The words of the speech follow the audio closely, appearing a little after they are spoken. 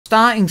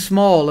starting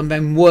small and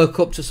then work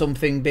up to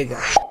something bigger.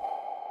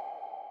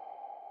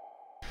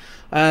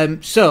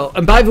 So,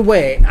 and by the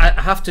way,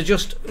 I have to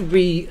just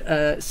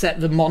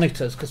reset the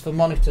monitors, because the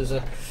monitors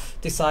are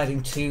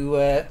deciding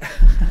to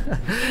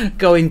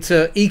go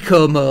into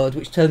eco mode,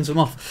 which turns them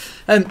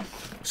off.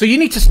 So you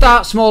need to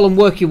start small and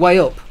work your way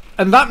up,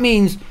 and that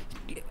means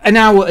an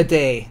hour a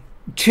day,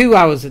 2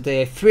 hours a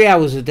day, 3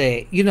 hours a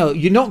day. You know,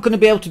 you're not going to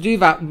be able to do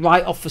that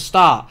right off the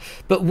start,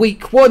 but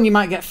week 1 you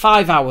might get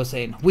 5 hours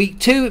in, week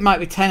 2 it might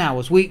be 10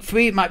 hours, week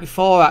 3 it might be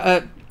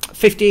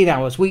 15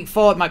 hours, week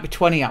 4 it might be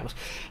 20 hours,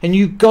 and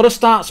you've got to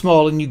start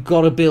small and you've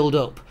got to build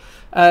up.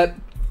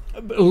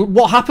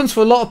 What happens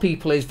for a lot of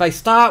people is they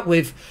start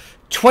with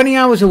 20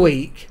 hours a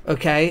week,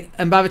 okay,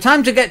 and by the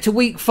time they get to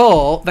week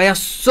 4 they are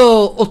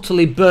so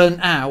utterly burnt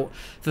out,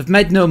 they've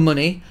made no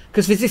money,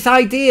 because there's this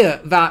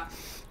idea that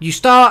you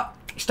start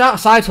a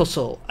side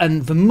hustle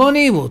and the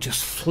money will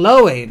just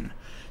flow in.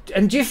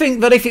 And do you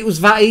think that if it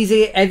was that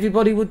easy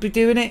everybody would be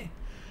doing it?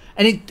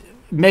 And it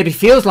maybe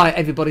feels like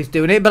everybody's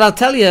doing it, but I'll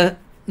tell you,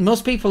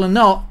 most people are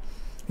not.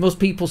 Most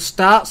people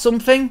start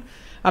something.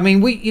 I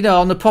mean, we, you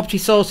know, on the property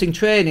sourcing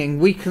training,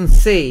 we can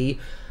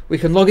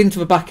log into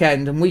the back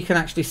end and we can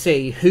actually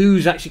see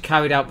who's actually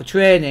carried out the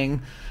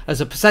training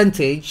as a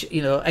percentage,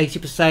 you know,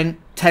 80%,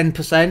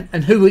 10%,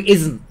 and who it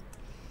isn't.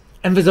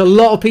 And there's a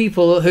lot of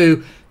people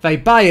who, they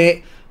buy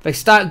it, they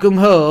start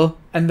gung-ho,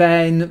 and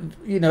then,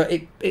 you know,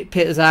 it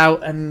peters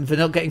out and they're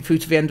not getting through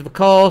to the end of the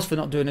course, they're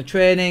not doing a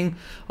training,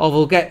 or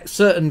they'll get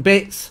certain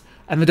bits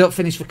and they don't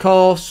finish the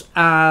course.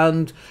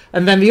 And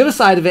then the other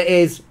side of it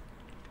is,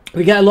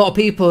 we get a lot of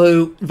people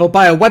who, they'll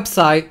buy a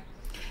website.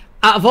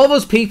 Out of all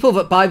those people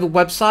that buy the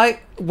website,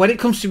 when it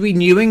comes to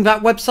renewing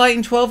that website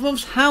in 12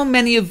 months, how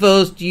many of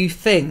those do you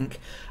think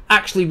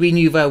actually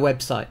renew their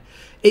website?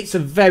 It's a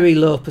very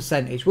low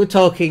percentage. We're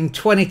talking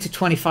 20 to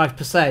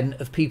 25%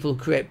 of people who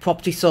create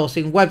property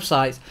sourcing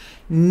websites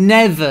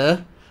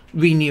never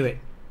renew it,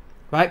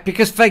 right?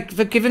 Because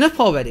they've given up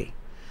already.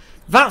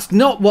 That's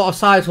not what a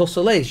side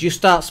hustle is. You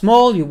start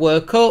small, you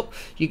work up,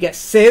 you get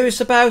serious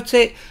about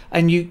it,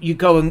 and you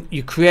go and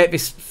you create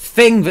this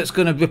thing that's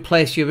going to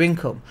replace your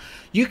income.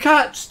 You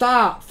can't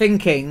start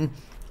thinking,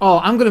 oh,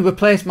 I'm going to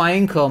replace my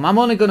income. I'm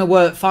only going to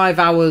work 5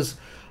 hours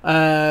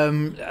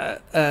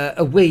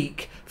a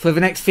week for the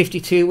next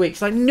 52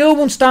 weeks. Like, no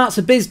one starts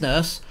a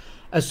business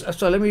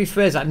so let me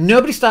rephrase that.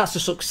 Nobody starts a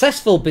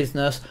successful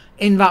business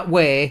in that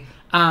way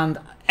and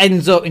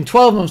ends up in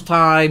 12 months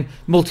time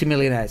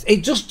multimillionaires.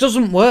 It just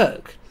doesn't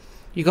work.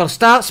 You got to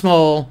start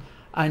small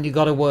and you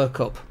got to work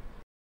up.